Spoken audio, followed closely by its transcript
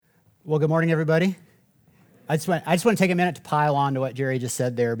Well, good morning, everybody. I just want to take a minute to pile on to what Jerry just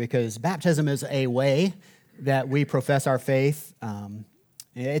said there, because baptism is a way that we profess our faith.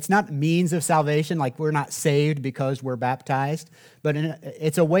 It's not means of salvation, like we're not saved because we're baptized, but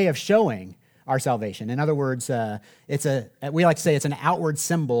it's a way of showing our salvation. In other words, we like to say it's an outward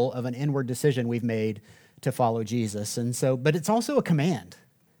symbol of an inward decision we've made to follow Jesus. But it's also a command.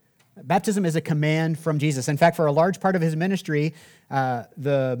 Baptism is a command from Jesus. In fact, for a large part of his ministry,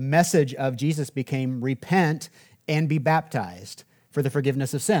 the message of Jesus became repent and be baptized for the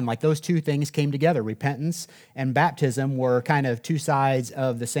forgiveness of sin. Like those two things came together. Repentance and baptism were kind of two sides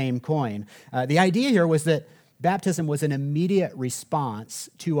of the same coin. The idea here was that baptism was an immediate response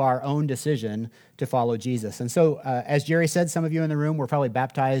to our own decision to follow Jesus. And so, as Jerry said, some of you in the room were probably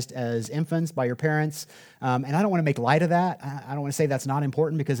baptized as infants by your parents. And I don't want to make light of that. I don't want to say that's not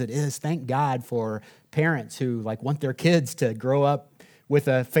important, because it is. Thank God for parents who want their kids to grow up with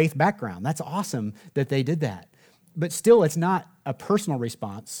a faith background. That's awesome that they did that. But still, it's not a personal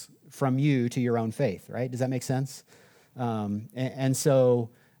response from you to your own faith, right? Does that make sense? And so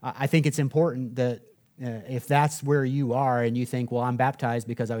I think it's important that if that's where you are and you think, well, I'm baptized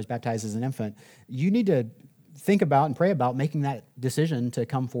because I was baptized as an infant, you need to think about and pray about making that decision to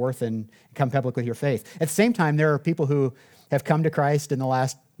come forth and come public with your faith. At the same time, there are people who have come to Christ in the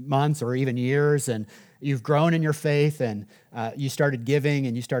last months or even years, and you've grown in your faith, and you started giving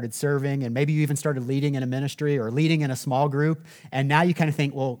and you started serving, and maybe you even started leading in a ministry or leading in a small group, and now you kind of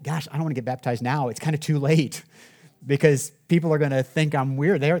think, well, gosh, I don't want to get baptized now. It's kind of too late, because people are going to think I'm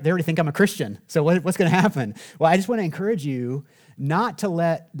weird. They already think I'm a Christian. So what's going to happen? Well, I just want to encourage you not to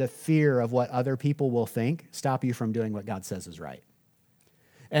let the fear of what other people will think stop you from doing what God says is right.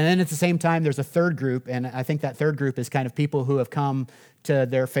 And then at the same time, there's a third group, and I think that third group is kind of people who have come to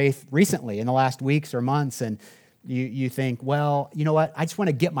their faith recently in the last weeks or months, and you think, well, you know what? I just want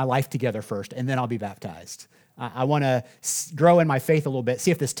to get my life together first, and then I'll be baptized. I want to grow in my faith a little bit,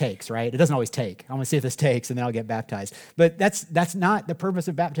 see if this takes, right? It doesn't always take. I want to see if this takes, and then I'll get baptized. But that's not the purpose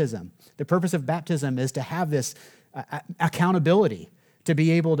of baptism. The purpose of baptism is to have this accountability, to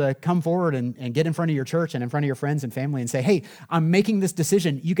be able to come forward and get in front of your church and in front of your friends and family and say, hey, I'm making this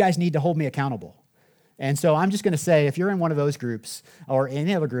decision. You guys need to hold me accountable. And so I'm just going to say, if you're in one of those groups or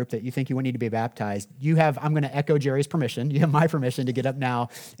any other group that you think you need to be baptized, I'm going to echo Jerry's permission. You have my permission to get up now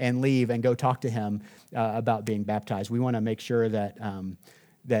and leave and go talk to him about being baptized. We want to make sure that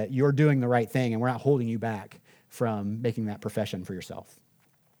that you're doing the right thing and we're not holding you back from making that profession for yourself.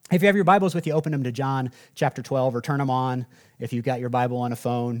 If you have your Bibles with you, open them to John chapter 12 or turn them on. If you've got your Bible on a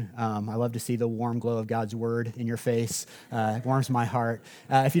phone, I love to see the warm glow of God's word in your face. It warms my heart.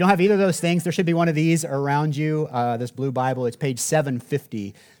 If you don't have either of those things, there should be one of these around you, this blue Bible. It's page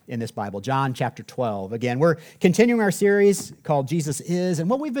 750 in this Bible, John chapter 12. Again, we're continuing our series called Jesus Is. And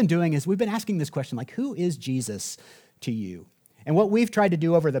what we've been doing is we've been asking this question, who is Jesus to you? And what we've tried to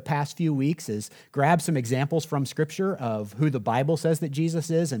do over the past few weeks is grab some examples from Scripture of who the Bible says that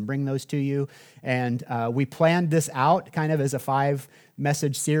Jesus is and bring those to you. And we planned this out kind of as a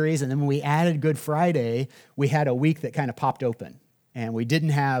 5-message series. And then when we added Good Friday, we had a week that kind of popped open. And we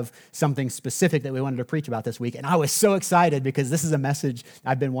didn't have something specific that we wanted to preach about this week. And I was so excited because this is a message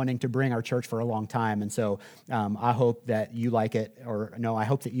I've been wanting to bring our church for a long time. And so I hope that you like it, or no, I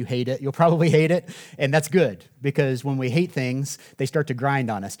hope that you hate it. You'll probably hate it. And that's good, because when we hate things, they start to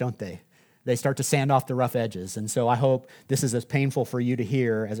grind on us, don't they? They start to sand off the rough edges. And so I hope this is as painful for you to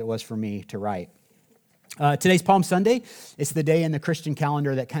hear as it was for me to write. Today's Palm Sunday. It's the day in the Christian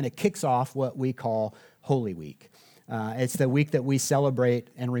calendar that kind of kicks off what we call Holy Week. It's the week that we celebrate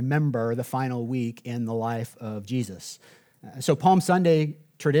and remember the final week in the life of Jesus. So Palm Sunday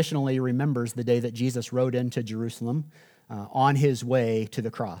traditionally remembers the day that Jesus rode into Jerusalem on his way to the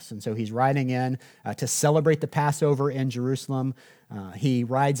cross. And so he's riding in to celebrate the Passover in Jerusalem. He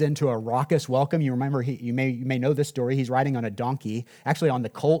rides into a raucous welcome. You remember, you may know this story. He's riding on a donkey, actually on the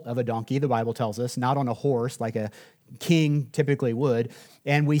colt of a donkey, the Bible tells us, not on a horse like a king typically would.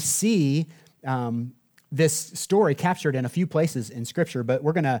 And we see this story captured in a few places in Scripture, but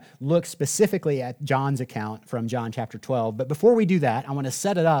we're going to look specifically at John's account from John chapter 12. But before we do that, I want to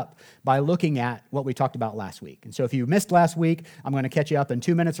set it up by looking at what we talked about last week. And so if you missed last week, I'm going to catch you up in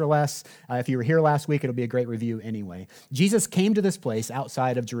 2 minutes or less. If you were here last week, it'll be a great review anyway. Jesus came to this place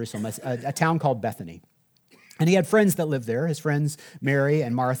outside of Jerusalem, a town called Bethany. And he had friends that lived there, his friends Mary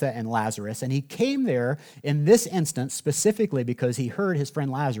and Martha and Lazarus. And he came there in this instance specifically because he heard his friend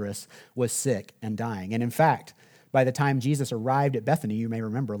Lazarus was sick and dying. And in fact, by the time Jesus arrived at Bethany, you may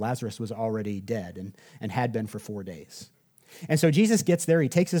remember, Lazarus was already dead and had been for 4 days. And so Jesus gets there, he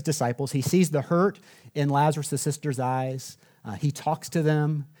takes his disciples, he sees the hurt in Lazarus' sister's eyes, He talks to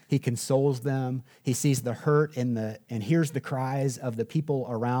them. He consoles them. He sees the hurt and hears the cries of the people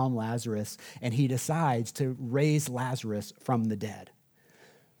around Lazarus, and he decides to raise Lazarus from the dead.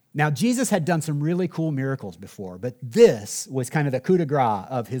 Now, Jesus had done some really cool miracles before, but this was kind of the coup de grace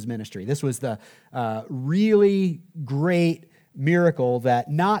of his ministry. This was the really great miracle that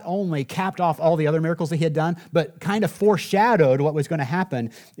not only capped off all the other miracles that he had done, but kind of foreshadowed what was going to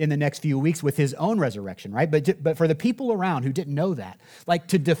happen in the next few weeks with his own resurrection, right? But for the people around who didn't know that, like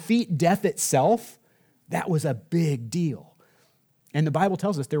to defeat death itself, that was a big deal. And the Bible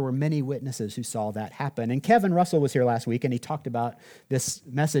tells us there were many witnesses who saw that happen. And Kevin Russell was here last week, and he talked about this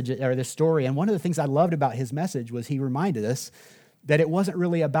message or this story. And one of the things I loved about his message was he reminded us that it wasn't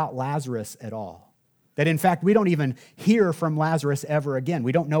really about Lazarus at all. That in fact, we don't even hear from Lazarus ever again.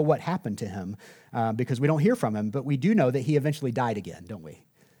 We don't know what happened to him because we don't hear from him, but we do know that he eventually died again, don't we?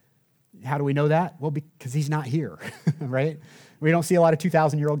 How do we know that? Well, because he's not here, right? We don't see a lot of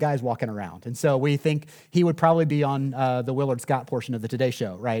 2,000-year-old guys walking around. And so we think he would probably be on the Willard Scott portion of the Today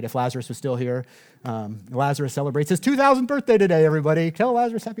Show, right? If Lazarus was still here. Lazarus celebrates his 2,000th birthday today, everybody. Tell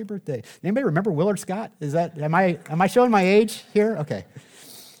Lazarus happy birthday. Anybody remember Willard Scott? Am I showing my age here? Okay.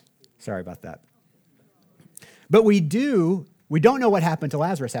 Sorry about that. But we don't know what happened to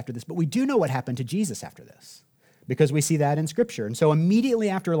Lazarus after this, but we do know what happened to Jesus after this because we see that in Scripture. And so immediately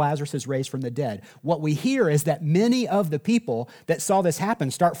after Lazarus is raised from the dead, what we hear is that many of the people that saw this happen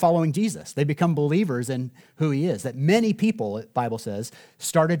start following Jesus. They become believers in who he is. That many people, the Bible says,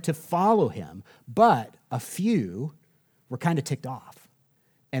 started to follow him, but a few were kind of ticked off.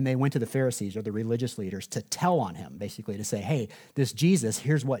 And they went to the Pharisees or the religious leaders to tell on him, basically to say, hey, this Jesus,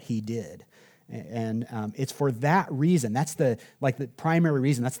 here's what he did. And it's for that reason, that's the primary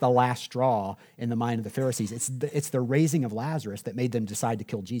reason, that's the last straw in the mind of the Pharisees. It's the raising of Lazarus that made them decide to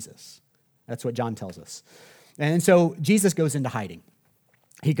kill Jesus. That's what John tells us. And so Jesus goes into hiding.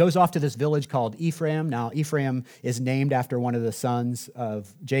 He goes off to this village called Ephraim. Now, Ephraim is named after one of the sons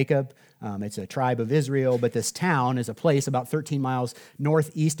of Jacob. It's a tribe of Israel, but this town is a place about 13 miles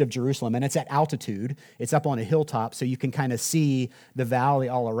northeast of Jerusalem, and it's at altitude. It's up on a hilltop, so you can kind of see the valley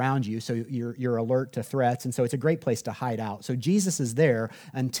all around you, so you're alert to threats, and so it's a great place to hide out. So Jesus is there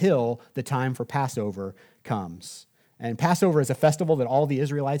until the time for Passover comes. And Passover is a festival that all the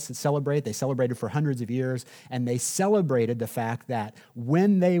Israelites celebrate. They celebrated for hundreds of years, and they celebrated the fact that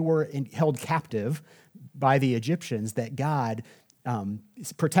when they were held captive by the Egyptians, that God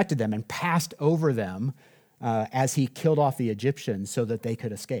protected them and passed over them as he killed off the Egyptians so that they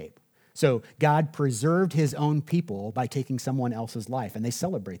could escape. So God preserved his own people by taking someone else's life, and they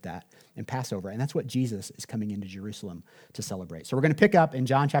celebrate that in Passover. And that's what Jesus is coming into Jerusalem to celebrate. So we're going to pick up in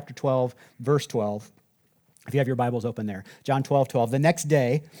John chapter 12, verse 12. If you have your Bibles open there, John 12:12. The next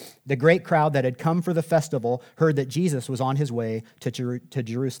day, the great crowd that had come for the festival heard that Jesus was on his way to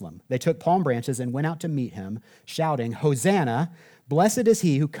Jerusalem. They took palm branches and went out to meet him, shouting, Hosanna, blessed is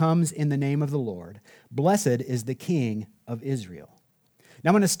he who comes in the name of the Lord. Blessed is the King of Israel. Now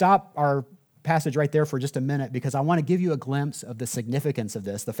I'm going to stop our passage right there for just a minute because I want to give you a glimpse of the significance of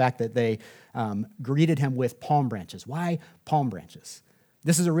this, the fact that they greeted him with palm branches. Why palm branches?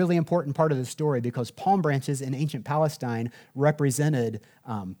 This is a really important part of the story because palm branches in ancient Palestine represented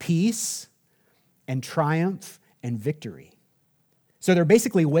peace and triumph and victory. So they're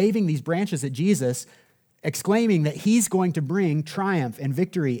basically waving these branches at Jesus, exclaiming that he's going to bring triumph and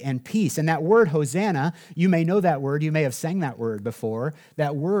victory and peace. And that word, Hosanna, you may know that word. You may have sang that word before.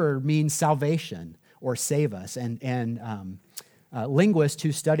 That word means salvation or save us. And linguists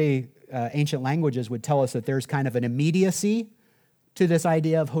who study ancient languages would tell us that there's kind of an immediacy to this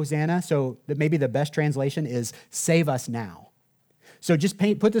idea of Hosanna. So that maybe the best translation is save us now. So just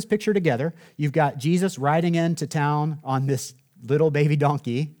put this picture together. You've got Jesus riding into town on this little baby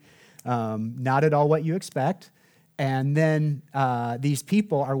donkey, not at all what you expect. And then these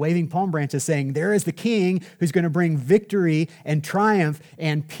people are waving palm branches saying, there is the king who's going to bring victory and triumph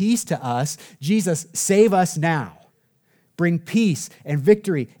and peace to us. Jesus, save us now. Bring peace and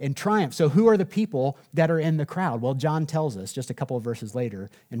victory and triumph. So who are the people that are in the crowd? Well, John tells us just a couple of verses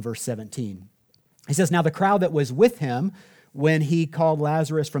later in verse 17. He says, now the crowd that was with him when he called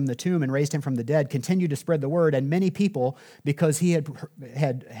Lazarus from the tomb and raised him from the dead continued to spread the word, and many people, because they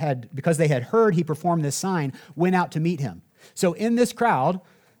had heard he performed this sign, went out to meet him. So in this crowd,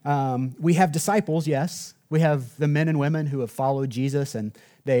 we have disciples, yes. We have the men and women who have followed Jesus, and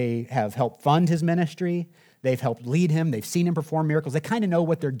they have helped fund his ministry. They've helped lead him. They've seen him perform miracles. They kind of know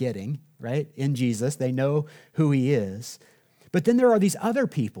what they're getting, right, in Jesus. They know who he is. But then there are these other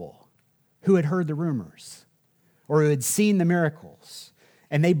people who had heard the rumors or who had seen the miracles,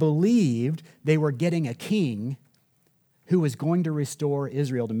 and they believed they were getting a king who was going to restore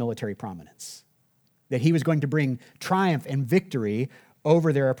Israel to military prominence, that he was going to bring triumph and victory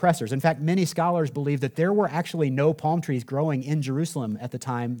over their oppressors. In fact, many scholars believe that there were actually no palm trees growing in Jerusalem at the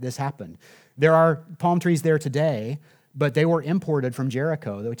time this happened. There are palm trees there today, but they were imported from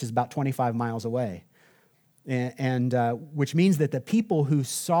Jericho, which is about 25 miles away. And which means that the people who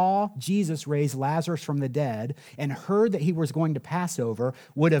saw Jesus raise Lazarus from the dead and heard that he was going to Passover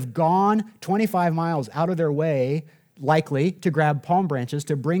would have gone 25 miles out of their way, likely, to grab palm branches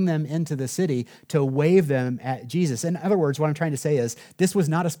to bring them into the city to wave them at Jesus. In other words, what I'm trying to say is this was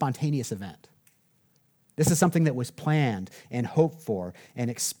not a spontaneous event. This is something that was planned and hoped for and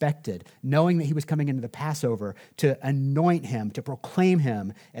expected, knowing that he was coming into the Passover to anoint him, to proclaim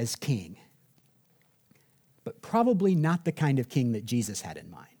him as king. But probably not the kind of king that Jesus had in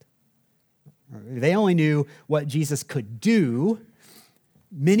mind. They only knew what Jesus could do.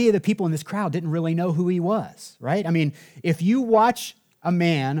 Many of the people in this crowd didn't really know who he was, right? I mean, if you watch a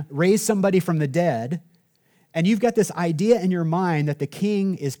man raise somebody from the dead, and you've got this idea in your mind that the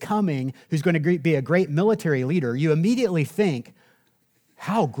king is coming, who's going to be a great military leader, you immediately think,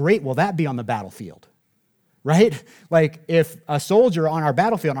 how great will that be on the battlefield? Right? Like if a soldier on our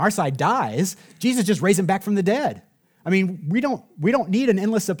battlefield on our side dies, Jesus just raised him back from the dead. I mean, we don't need an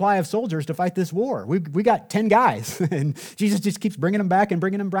endless supply of soldiers to fight this war. We got 10 guys, and Jesus just keeps bringing them back and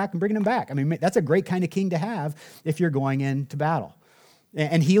bringing them back and bringing them back. I mean, that's a great kind of king to have if you're going into battle.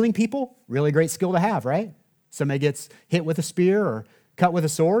 And healing people, really great skill to have, right? Somebody gets hit with a spear or cut with a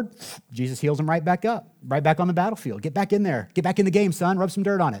sword, Jesus heals them right back up, right back on the battlefield. Get back in there. Get back in the game, son. Rub some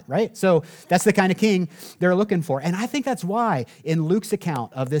dirt on it, right? So that's the kind of king they're looking for. And I think that's why in Luke's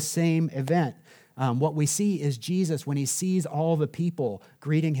account of this same event, what we see is Jesus, when he sees all the people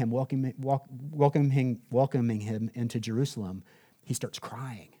greeting him, welcoming him into Jerusalem, he starts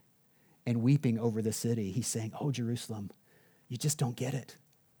crying and weeping over the city. He's saying, oh, Jerusalem, you just don't get it.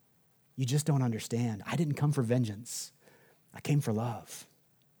 You just don't understand. I didn't come for vengeance. I came for love.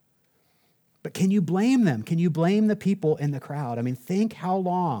 But can you blame them? Can you blame the people in the crowd? I mean, think how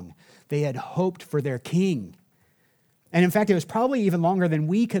long they had hoped for their king. And in fact, it was probably even longer than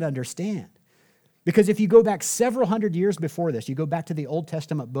we could understand. Because if you go back several hundred years before this, you go back to the Old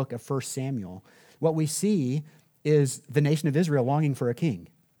Testament book of 1 Samuel, what we see is the nation of Israel longing for a king.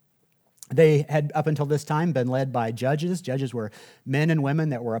 They had, up until this time, been led by judges. Judges were men and women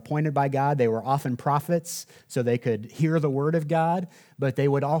that were appointed by God. They were often prophets, so they could hear the word of God, but they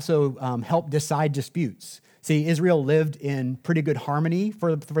would also help decide disputes. See, Israel lived in pretty good harmony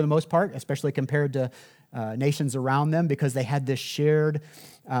for the most part, especially compared to nations around them, because they had this shared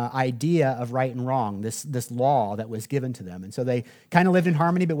idea of right and wrong, this law that was given to them. And so they kind of lived in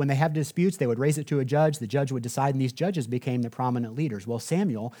harmony, but when they had disputes, they would raise it to a judge. The judge would decide, and these judges became the prominent leaders. Well,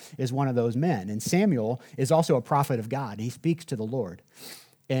 Samuel is one of those men, and Samuel is also a prophet of God. He speaks to the Lord.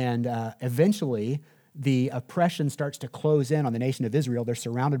 And eventually, the oppression starts to close in on the nation of Israel. They're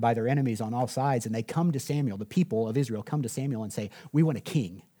surrounded by their enemies on all sides, and they come to Samuel. The people of Israel come to Samuel and say, we want a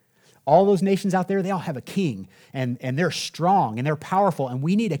king. All those nations out there, they all have a king, and they're strong, and they're powerful, and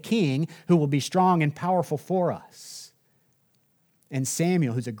we need a king who will be strong and powerful for us. And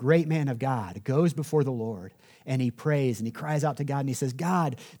Samuel, who's a great man of God, goes before the Lord, and he prays, and he cries out to God, and he says,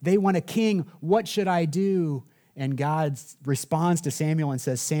 God, they want a king. What should I do? And God responds to Samuel and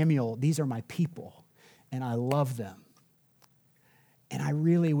says, Samuel, these are my people, and I love them, and I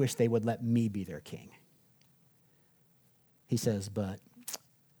really wish they would let me be their king. He says, but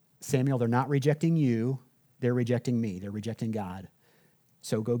Samuel, they're not rejecting you. They're rejecting me. They're rejecting God.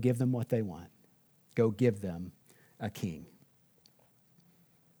 So go give them what they want. Go give them a king.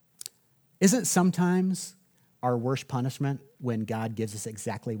 Isn't sometimes our worst punishment when God gives us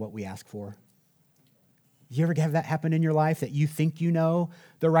exactly what we ask for? You ever have that happen in your life, that you think you know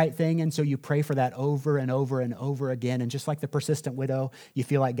the right thing, and so you pray for that over and over and over again, and just like the persistent widow, you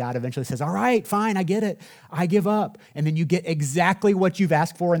feel like God eventually says, all right, fine, I get it. I give up. And then you get exactly what you've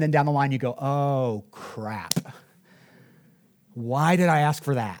asked for, and then down the line you go, oh, crap. Why did I ask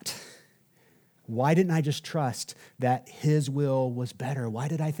for that? Why didn't I just trust that his will was better? Why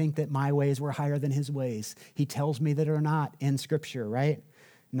did I think that my ways were higher than his ways? He tells me that are not in Scripture, right?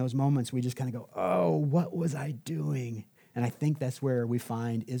 In those moments, we just kind of go, oh, what was I doing? And I think that's where we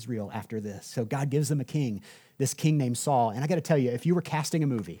find Israel after this. So God gives them a king, this king named Saul. And I got to tell you, if you were casting a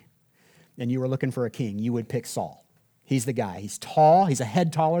movie and you were looking for a king, you would pick Saul. He's the guy. He's tall. He's a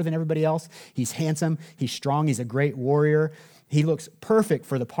head taller than everybody else. He's handsome. He's strong. He's a great warrior. He looks perfect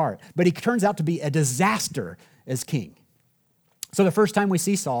for the part. But he turns out to be a disaster as king. So the first time we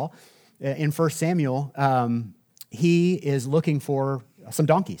see Saul in 1 Samuel, he is looking for some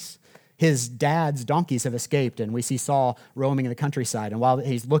donkeys. his dad's donkeys have escaped, and we see Saul roaming in the countryside, and while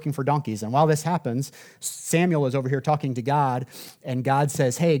he's looking for donkeys. And while this happens, Samuel is over here talking to God, and God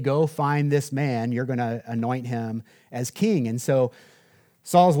says, hey, go find this man. You're going to anoint him as king. And so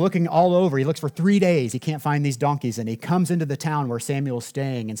Saul's looking all over. He looks for 3 days. He can't find these donkeys, and he comes into the town where Samuel's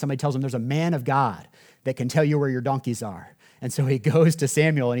staying, and somebody tells him there's a man of God that can tell you where your donkeys are. And so he goes to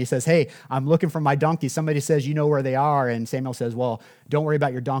Samuel and he says, hey, I'm looking for my donkeys. Somebody says, you know where they are. And Samuel says, well, don't worry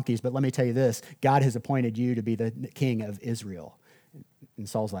about your donkeys, but let me tell you this. God has appointed you to be the king of Israel. And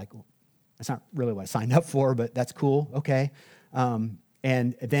Saul's like, well, that's not really what I signed up for, but that's cool. Okay. And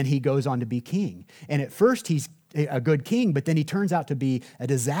then he goes on to be king. And at first he's a good king, but then he turns out to be a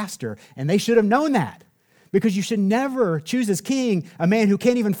disaster. And they should have known that, because you should never choose as king a man who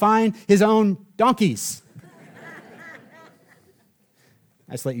can't even find his own donkeys.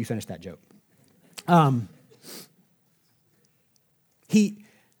 I just let you finish that joke.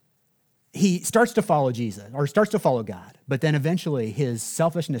 He starts to follow Jesus, or starts to follow God, but then eventually his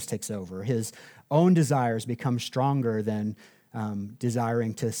selfishness takes over. His own desires become stronger than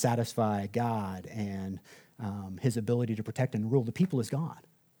desiring to satisfy God, and his ability to protect and rule the people is gone,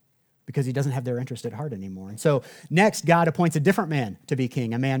 because he doesn't have their interest at heart anymore. And so next, God appoints a different man to be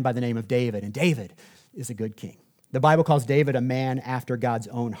king, a man by the name of David, and David is a good king. The Bible calls David a man after God's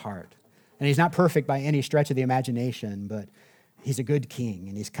own heart. And he's not perfect by any stretch of the imagination, but he's a good king,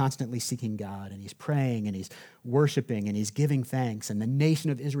 and he's constantly seeking God, and he's praying, and he's worshiping, and he's giving thanks, and the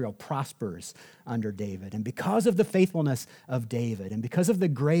nation of Israel prospers under David. And because of the faithfulness of David, and because of the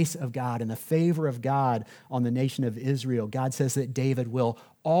grace of God and the favor of God on the nation of Israel, God says that David will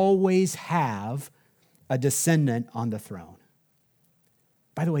always have a descendant on the throne.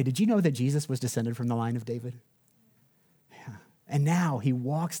 By the way, did you know that Jesus was descended from the line of David? And now he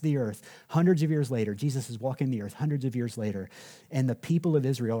walks the earth hundreds of years later. Jesus is walking the earth hundreds of years later. And the people of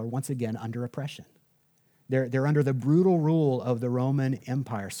Israel are once again under oppression. They're under the brutal rule of the Roman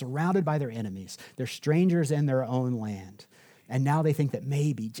Empire, surrounded by their enemies. They're strangers in their own land. And now they think that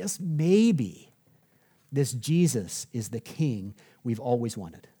maybe, just maybe, this Jesus is the king we've always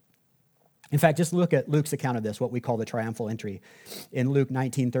wanted. In fact, just look at Luke's account of this, what we call the triumphal entry. In Luke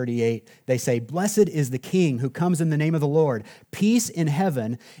 19:38, they say, blessed is the king who comes in the name of the Lord, peace in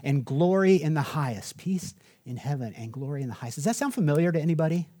heaven and glory in the highest. Peace in heaven and glory in the highest. Does that sound familiar to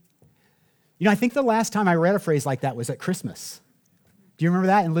anybody? You know, I think the last time I read a phrase like that was at Christmas. Do you remember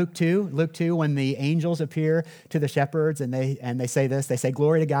that in Luke 2? Luke 2, when the angels appear to the shepherds and they say this, they say,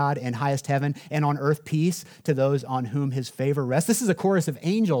 glory to God in highest heaven, and on earth peace to those on whom his favor rests. This is a chorus of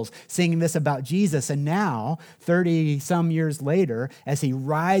angels singing this about Jesus. And now, 30-some years later, as he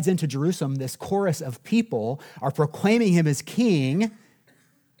rides into Jerusalem, this chorus of people are proclaiming him as king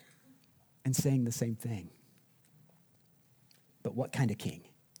and saying the same thing. But what kind of king?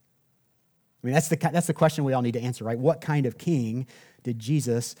 I mean, that's the question we all need to answer, right? What kind of king did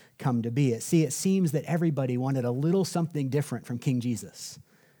Jesus come to be? It seems that everybody wanted a little something different from King Jesus.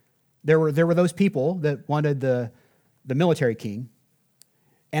 There were those people that wanted the military king,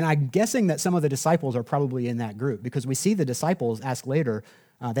 and I'm guessing that some of the disciples are probably in that group, because we see the disciples ask later,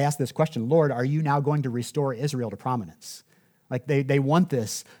 they ask this question, Lord, are you now going to restore Israel to prominence? Like they want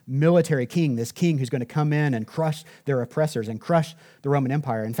this military king, this king who's going to come in and crush their oppressors and crush the Roman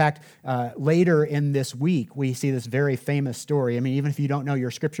Empire. In fact, later in this week, we see this very famous story. I mean, even if you don't know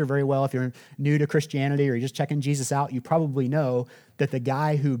your scripture very well, if you're new to Christianity or you're just checking Jesus out, you probably know that the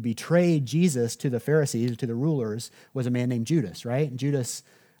guy who betrayed Jesus to the Pharisees, to the rulers, was a man named Judas, right? And Judas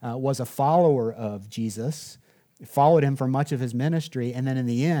was a follower of Jesus, followed him for much of his ministry, and then in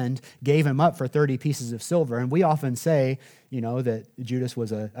the end gave him up for 30 pieces of silver. And we often say, you know, that Judas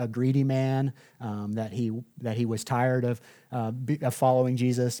was a greedy man, that he was tired of following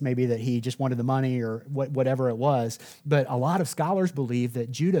Jesus, maybe that he just wanted the money or whatever it was. But a lot of scholars believe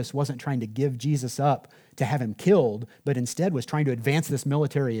that Judas wasn't trying to give Jesus up to have him killed, but instead was trying to advance this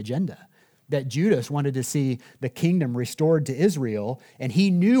military agenda. That Judas wanted to see the kingdom restored to Israel, and he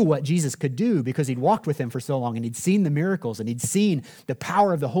knew what Jesus could do because he'd walked with him for so long, and he'd seen the miracles, and he'd seen the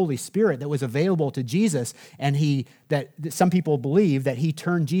power of the Holy Spirit that was available to Jesus, and that some people believe that he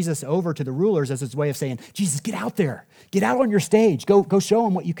turned Jesus over to the rulers as his way of saying, Jesus, get out there, get out on your stage, go show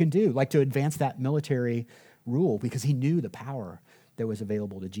them what you can do, like to advance that military rule, because he knew the power that was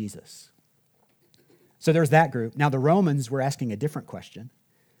available to Jesus. So there's that group. Now the Romans were asking a different question.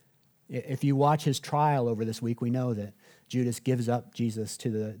 If you watch his trial over this week, we know that Judas gives up Jesus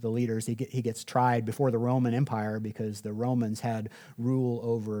to the leaders. He gets tried before the Roman Empire because the Romans had rule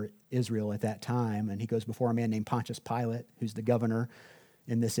over Israel at that time. And he goes before a man named Pontius Pilate, who's the governor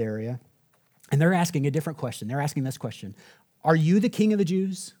in this area. And they're asking a different question. They're asking this question, are you the king of the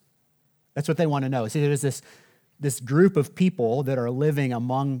Jews? That's what they want to know. See, there's this group of people that are living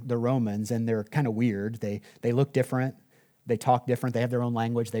among the Romans, and they're kind of weird. They look different. They talk different. They have their own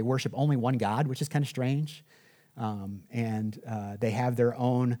language. They worship only one God, which is kind of strange. And they have their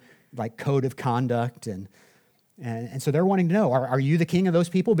own like code of conduct. And so they're wanting to know, are you the king of those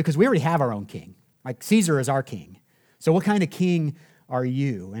people? Because we already have our own king. Like Caesar is our king. So what kind of king are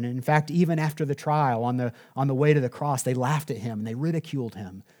you? And in fact, even after the trial, on the way to the cross, they laughed at him and they ridiculed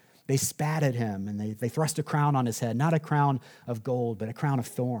him. They spat at him and they thrust a crown on his head, not a crown of gold, but a crown of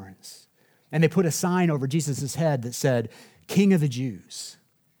thorns. And they put a sign over Jesus' head that said, King of the Jews.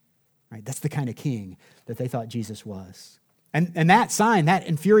 Right? That's the kind of king that they thought Jesus was. And that sign, that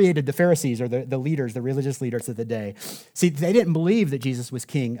infuriated the Pharisees, or the leaders, the religious leaders of the day. See, they didn't believe that Jesus was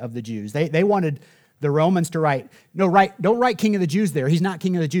king of the Jews. They wanted the Romans to write, don't write king of the Jews there. He's not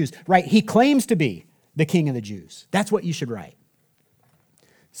king of the Jews. Right, he claims to be the king of the Jews. That's what you should write.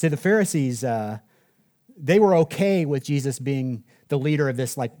 See, the Pharisees, they were okay with Jesus being the leader of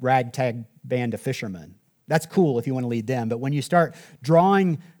this like ragtag band of fishermen. That's cool if you want to lead them. But when you start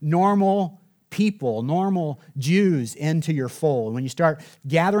drawing normal people, normal Jews into your fold, when you start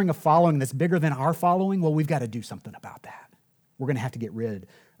gathering a following that's bigger than our following, well, we've got to do something about that. We're going to have to get rid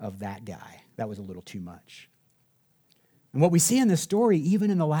of that guy. That was a little too much. And what we see in this story, even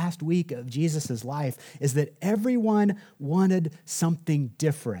in the last week of Jesus' life, is that everyone wanted something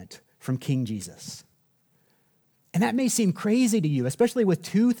different from King Jesus. And that may seem crazy to you, especially with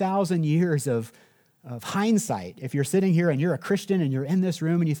 2,000 years of hindsight. If you're sitting here and you're a Christian and you're in this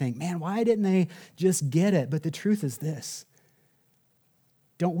room and you think, man, why didn't they just get it? But the truth is this.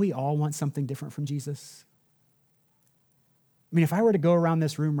 Don't we all want something different from Jesus? I mean, if I were to go around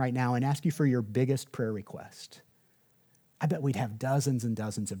this room right now and ask you for your biggest prayer request, I bet we'd have dozens and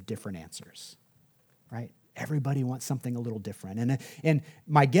dozens of different answers, right? Everybody wants something a little different. And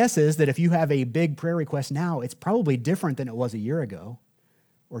my guess is that if you have a big prayer request now, it's probably different than it was a year ago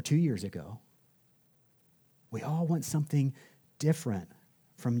or 2 years ago. We all want something different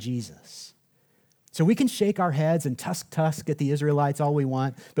from Jesus. So we can shake our heads and tusk at the Israelites all we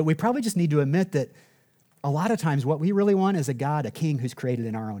want, but we probably just need to admit that a lot of times what we really want is a God, a king who's created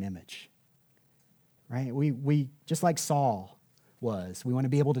in our own image. Right? We just like Saul was. We want to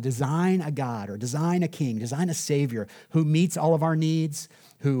be able to design a God or design a king, design a savior who meets all of our needs,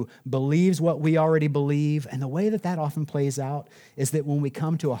 who believes what we already believe. And the way that often plays out is that when we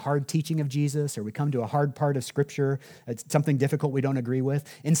come to a hard teaching of Jesus or we come to a hard part of Scripture, it's something difficult we don't agree with,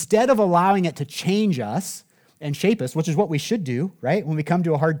 instead of allowing it to change us and shape us, which is what we should do, right? When we come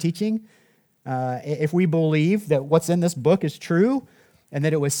to a hard teaching, if we believe that what's in this book is true, and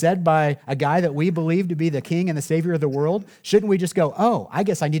that it was said by a guy that we believe to be the king and the savior of the world, shouldn't we just go, oh, I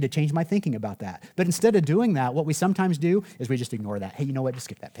guess I need to change my thinking about that? But instead of doing that, what we sometimes do is we just ignore that. Hey, you know what? Just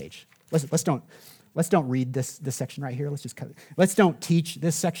skip that page. Let's don't read this section right here. Let's just cut it. Let's don't teach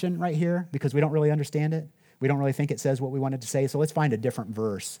this section right here because we don't really understand it. We don't really think it says what we wanted to say. So let's find a different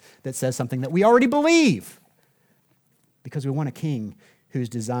verse that says something that we already believe because we want a king who's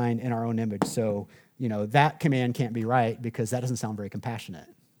designed in our own image. So that command can't be right because that doesn't sound very compassionate.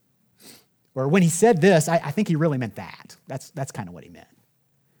 Or when he said this, I think he really meant that. That's kind of what he meant.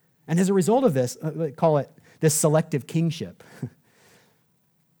 And as a result of this, call it this selective kingship.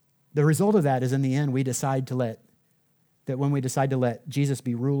 The result of that is in the end, when we decide to let Jesus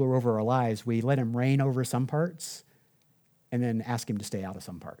be ruler over our lives, we let him reign over some parts and then ask him to stay out of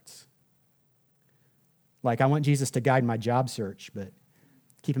some parts. Like I want Jesus to guide my job search, but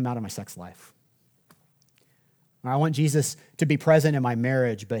keep him out of my sex life. Or I want Jesus to be present in my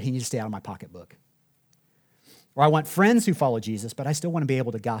marriage, but he needs to stay out of my pocketbook. Or I want friends who follow Jesus, but I still want to be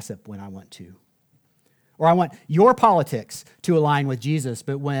able to gossip when I want to. Or I want your politics to align with Jesus,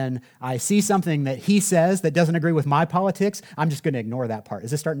 but when I see something that he says that doesn't agree with my politics, I'm just going to ignore that part.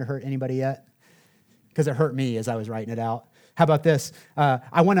 Is this starting to hurt anybody yet? Because it hurt me as I was writing it out. How about this?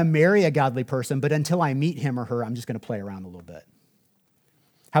 I want to marry a godly person, but until I meet him or her, I'm just going to play around a little bit.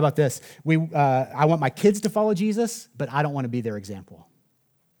 How about this? I want my kids to follow Jesus, but I don't want to be their example.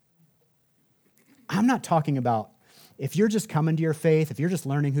 I'm not talking about if you're just coming to your faith, if you're just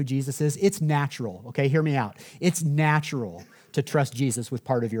learning who Jesus is, it's natural, okay? Hear me out. It's natural to trust Jesus with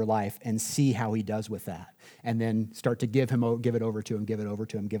part of your life and see how he does with that. And then start to give it over to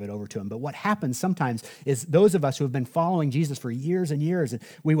him. But what happens sometimes is those of us who have been following Jesus for years and years, and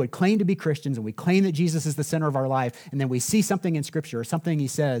we would claim to be Christians and we claim that Jesus is the center of our life, and then we see something in Scripture or something he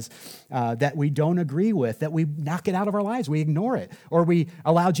says that we don't agree with, that we knock it out of our lives, we ignore it, or we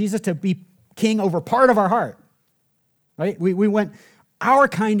allow Jesus to be king over part of our heart, right? We want our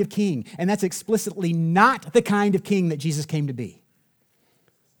kind of king, and that's explicitly not the kind of king that Jesus came to be.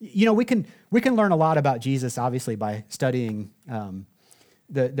 You know, we can learn a lot about Jesus, obviously, by studying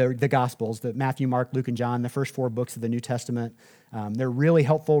the Gospels, the Matthew, Mark, Luke, and John, the first 4 books of the New Testament. They're really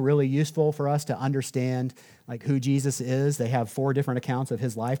helpful, really useful for us to understand like who Jesus is. They have 4 different accounts of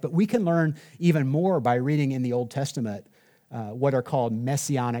his life, but we can learn even more by reading in the Old Testament what are called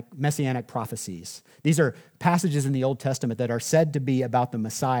messianic prophecies. These are passages in the Old Testament that are said to be about the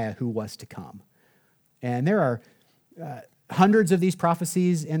Messiah who was to come. And there are hundreds of these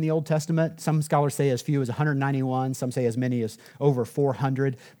prophecies in the Old Testament. Some scholars say as few as 191. Some say as many as over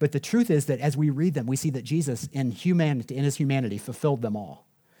 400. But the truth is that as we read them, we see that Jesus in his humanity fulfilled them all.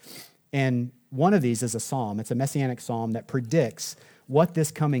 And one of these is a psalm. It's a messianic psalm that predicts what this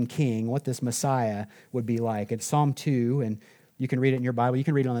coming king, what this Messiah would be like. It's Psalm 2, and you can read it in your Bible. You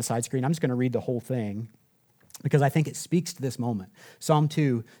can read it on the side screen. I'm just going to read the whole thing because I think it speaks to this moment. Psalm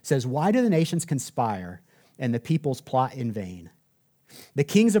 2 says, "Why do the nations conspire and the peoples plot in vain? The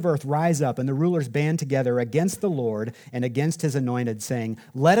kings of earth rise up and the rulers band together against the Lord and against his anointed, saying,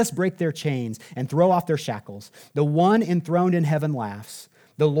 'Let us break their chains and throw off their shackles.' The one enthroned in heaven laughs.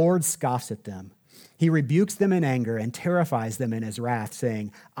 The Lord scoffs at them. He rebukes them in anger and terrifies them in his wrath,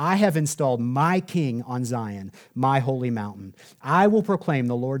 saying, 'I have installed my king on Zion, my holy mountain. I will proclaim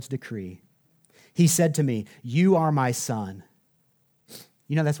the Lord's decree. He said to me, "You are my son."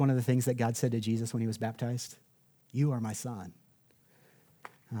 You know, that's one of the things that God said to Jesus when he was baptized. "You are my son."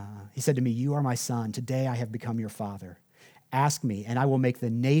 He said to me, "You are my son. Today I have become your father. Ask me, and I will make the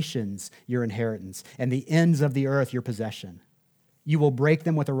nations your inheritance and the ends of the earth your possession. You will break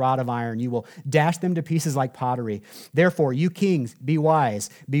them with a rod of iron. You will dash them to pieces like pottery. Therefore, you kings, be wise.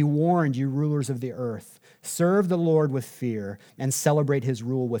 Be warned, you rulers of the earth. Serve the Lord with fear and celebrate his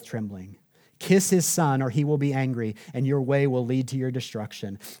rule with trembling. Kiss his son, or he will be angry, and your way will lead to your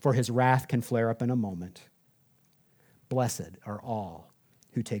destruction, for his wrath can flare up in a moment. Blessed are all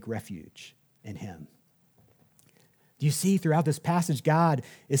who take refuge in him." Do you see throughout this passage, God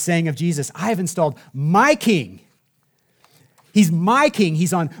is saying of Jesus, "I have installed my king. He's my king.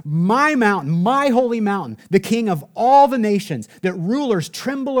 He's on my mountain, my holy mountain, the king of all the nations, that rulers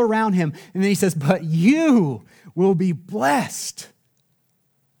tremble around him." And then he says, "But you will be blessed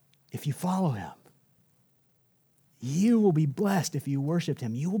if you follow him. You will be blessed if you worship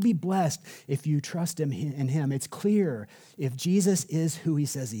him. You will be blessed if you trust him in him." It's clear if Jesus is who he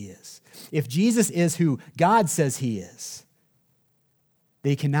says he is, if Jesus is who God says he is, that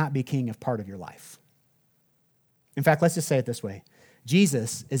he cannot be king of part of your life. In fact, let's just say it this way.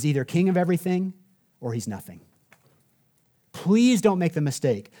 Jesus is either king of everything or he's nothing. Please don't make the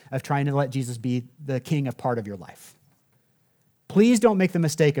mistake of trying to let Jesus be the king of part of your life. Please don't make the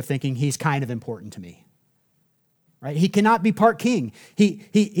mistake of thinking he's kind of important to me. Right? He cannot be part king. He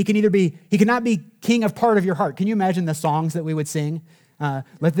cannot be king of part of your heart. Can you imagine the songs that we would sing?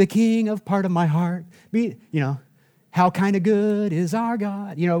 Let the king of part of my heart be, how kind of good is our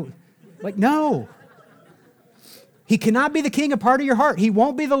God? No. He cannot be the king of part of your heart. He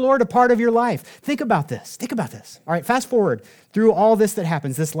won't be the Lord of part of your life. Think about this. All right, fast forward through all this that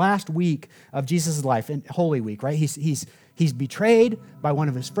happens, this last week of Jesus' life, in Holy Week, right? He's betrayed by one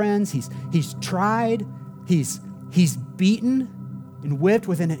of his friends. He's tried. He's beaten and whipped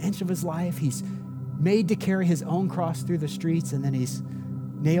within an inch of his life. He's made to carry his own cross through the streets, and then he's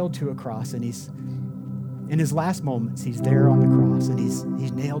nailed to a cross. And he's in his last moments, he's there on the cross, and he's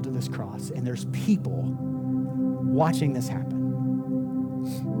nailed to this cross. And there's people watching this happen.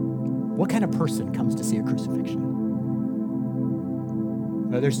 What kind of person comes to see a crucifixion?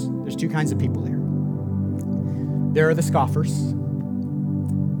 Well, there's 2 kinds of people there. There are the scoffers.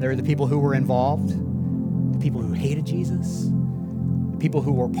 There are the people who were involved, the people who hated Jesus, the people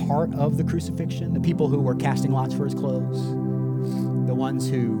who were part of the crucifixion, the people who were casting lots for his clothes, the ones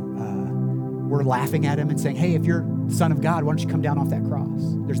who were laughing at him and saying, "Hey, if you're the Son of God, why don't you come down off that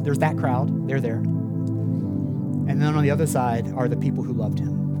cross?" There's that crowd. They're there. And then on the other side are the people who loved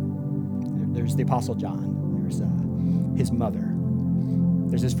him. There's the Apostle John. There's his mother.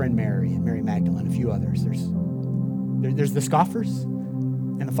 There's his friend Mary and Mary Magdalene, a few others. There's the scoffers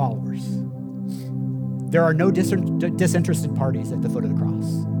and the followers. There are no disinterested parties at the foot of the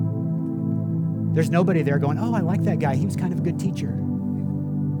cross. There's nobody there going, "Oh, I like that guy. He was kind of a good teacher."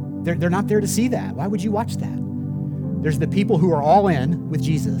 They're not there to see that. Why would you watch that? There's the people who are all in with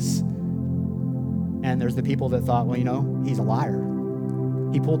Jesus. And there's the people that thought, well, he's a liar.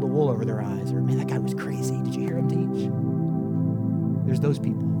 He pulled the wool over their eyes. Or, man, that guy was crazy. Did you hear him teach? There's those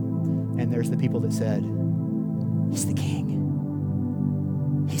people. And there's the people that said, he's the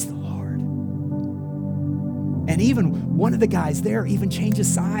king. He's the Lord. And even one of the guys there even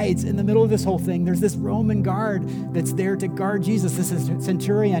changes sides in the middle of this whole thing. There's this Roman guard that's there to guard Jesus. This is a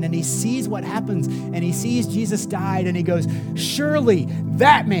centurion, and he sees what happens, and he sees Jesus died, and he goes, surely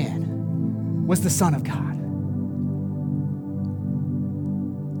that man was the Son of God.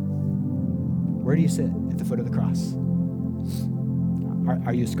 Where do you sit at the foot of the cross?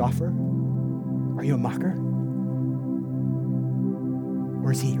 Are you a scoffer? Are you a mocker?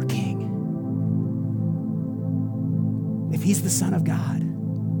 Or is he your king? If he's the Son of God,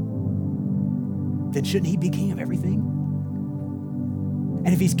 then shouldn't he be king of everything?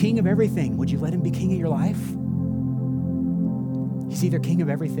 And if he's king of everything, would you let him be king of your life? He's either king of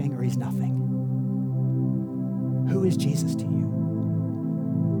everything or he's nothing. Who is Jesus to you?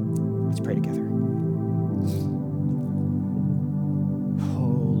 Let's pray together.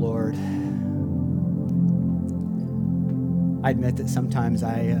 Oh, Lord. I admit that sometimes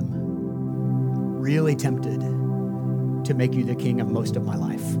I am really tempted to make you the king of most of my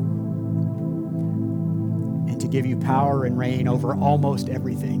life and to give you power and reign over almost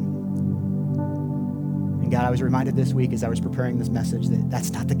everything. And God, I was reminded this week as I was preparing this message that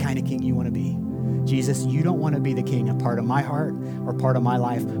that's not the kind of king you want to be. Jesus, you don't want to be the king of part of my heart or part of my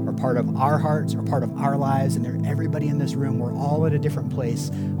life or part of our hearts or part of our lives. And everybody in this room, we're all at a different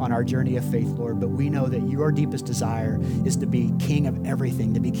place on our journey of faith, Lord. But we know that your deepest desire is to be king of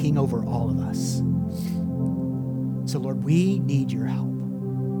everything, to be king over all of us. So, Lord, we need your help.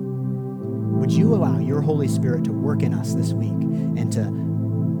 Would you allow your Holy Spirit to work in us this week and to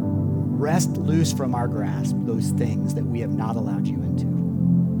wrest loose from our grasp those things that we have not allowed you into?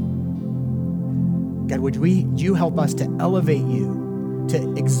 God, would you help us to elevate you,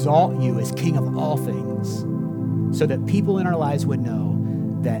 to exalt you as King of all things, so that people in our lives would know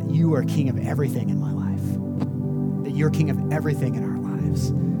that you are King of everything in my life, that you're King of everything in our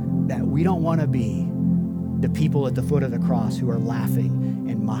lives, that we don't want to be the people at the foot of the cross who are laughing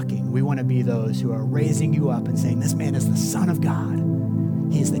and mocking. We want to be those who are raising you up and saying, this man is the Son of God.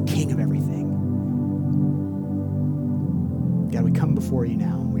 He is the King of everything. God, we come before you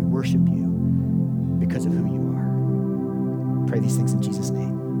now and we worship you because of who you are. Pray these things in Jesus'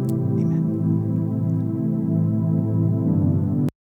 name.